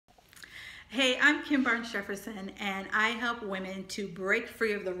Hey, I'm Kim Barnes Jefferson, and I help women to break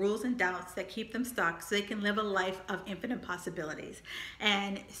free of the rules and doubts that keep them stuck so they can live a life of infinite possibilities.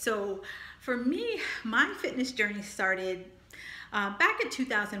 And so, for me, my fitness journey started back in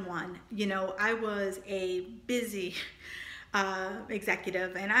 2001. I was a busy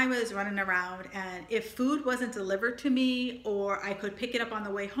executive and I was running around, and if food wasn't delivered to me or I could pick it up on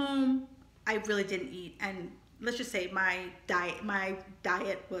the way home, I really didn't eat. And let's just say my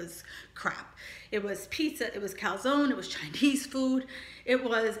diet was crap. It was pizza, it was calzone, it was Chinese food. It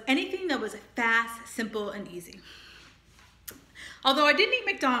was anything that was fast, simple, and easy. Although I didn't eat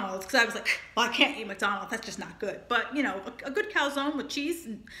McDonald's because I was like, well, I can't eat McDonald's, that's just not good. But a good calzone with cheese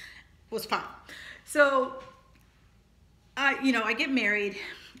was fine. So I get married,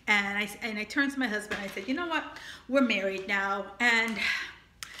 and I turned to my husband. I said, you know what? We're married now, and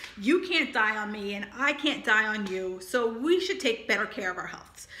you can't die on me and I can't die on you, so we should take better care of our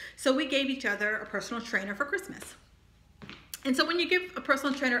health. So we gave each other a personal trainer for Christmas. And so when you give a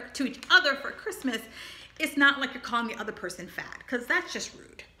personal trainer to each other for Christmas, it's not like you're calling the other person fat, because that's just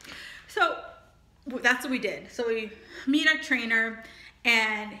rude. So that's what we did. So we meet our trainer,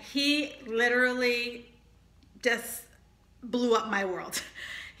 and he literally just blew up my world.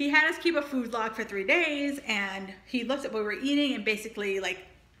 He had us keep a food log for 3 days, and he looked at what we were eating, and basically,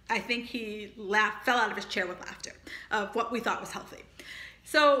 I think he fell out of his chair with laughter of what we thought was healthy.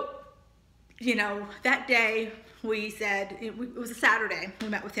 So, that day we said, it was a Saturday, we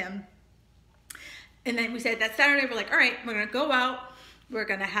met with him. And then we said that Saturday, we're like, all right, we're gonna go out, we're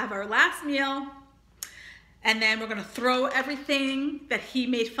gonna have our last meal, and then we're gonna throw everything that he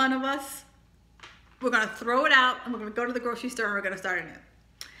made fun of us. We're gonna throw it out, and we're gonna go to the grocery store, and we're gonna start anew.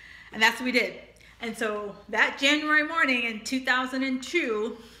 And that's what we did. And so that January morning in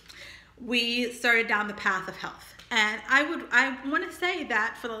 2002, we started down the path of health. And I want to say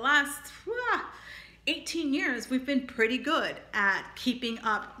that for the last 18 years, we've been pretty good at keeping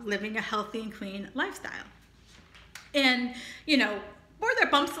up living a healthy and clean lifestyle. And, were there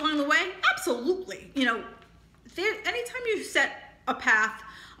bumps along the way? Absolutely. Anytime you set a path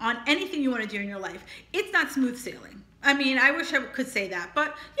on anything you want to do in your life, it's not smooth sailing. I mean, I wish I could say that,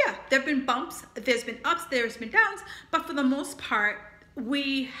 but yeah, there have been bumps, there's been ups, there's been downs, but for the most part,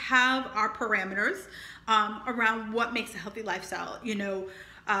 we have our parameters around what makes a healthy lifestyle.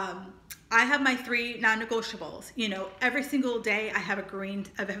 I have my 3 non-negotiables. Every single day I have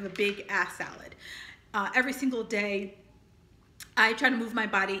a big ass salad. Every single day I try to move my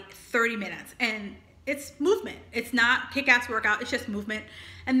body 30 minutes, and it's movement. It's not kick-ass workout, it's just movement.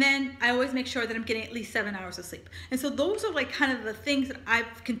 And then I always make sure that I'm getting at least 7 hours of sleep. And so those are kind of the things that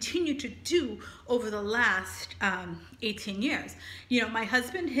I've continued to do over the last 18 years. My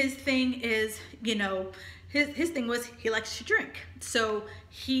husband, his thing is, his thing was he likes to drink. So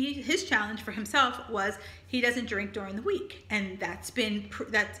his challenge for himself was he doesn't drink during the week. And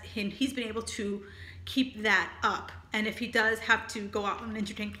he's been able to keep that up. And if he does have to go out and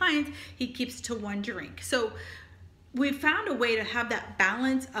entertain clients, he keeps it to 1 drink. So we've found a way to have that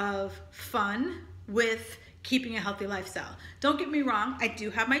balance of fun with keeping a healthy lifestyle. Don't get me wrong, I do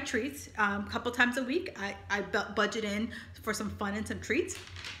have my treats. A couple times a week, I budget in for some fun and some treats.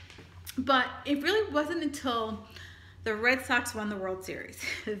 But it really wasn't until the Red Sox won the World Series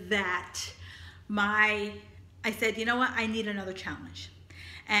that I said, you know what, I need another challenge.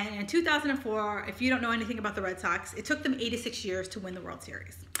 And in 2004, if you don't know anything about the Red Sox, it took them 86 years to win the World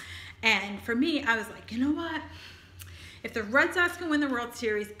Series. And for me, I was like, you know what? If the Red Sox can win the World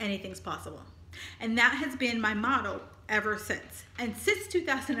Series, anything's possible. And that has been my motto ever since. And since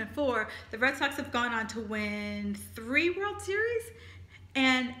 2004, the Red Sox have gone on to win 3 World Series.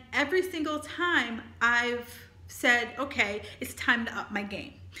 And every single time I've said, okay, it's time to up my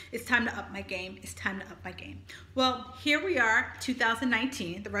game. It's time to up my game. It's time to up my game. Well, here we are,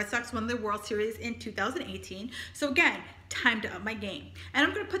 2019. The Red Sox won the World Series in 2018. So again, time to up my game. And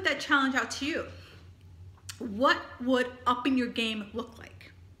I'm going to put that challenge out to you. What would upping your game look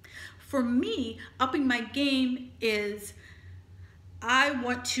like? For me, upping my game is I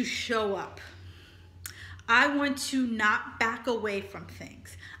want to show up. I want to not back away from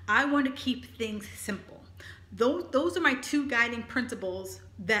things. I want to keep things simple. Those are my 2 guiding principles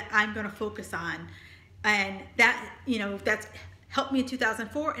that I'm going to focus on. And that's helped me in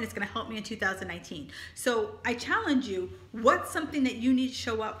 2004, and it's going to help me in 2019. So I challenge you, what's something that you need to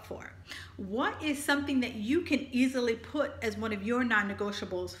show up for? What is something that you can easily put as one of your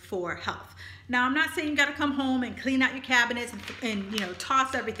non-negotiables for health? Now, I'm not saying you got to come home and clean out your cabinets and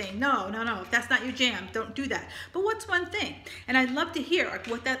toss everything. No. If that's not your jam, don't do that. But what's one thing? And I'd love to hear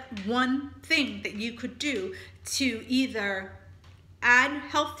what that one thing that you could do to either add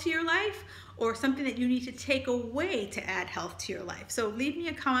health to your life, or something that you need to take away to add health to your life. So leave me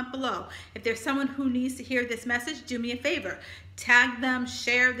a comment below. If there's someone who needs to hear this message, do me a favor. Tag them,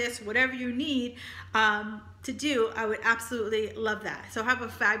 share this, whatever you need to do. I would absolutely love that. So have a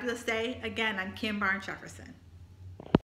fabulous day. Again, I'm Kim Barnes Jefferson.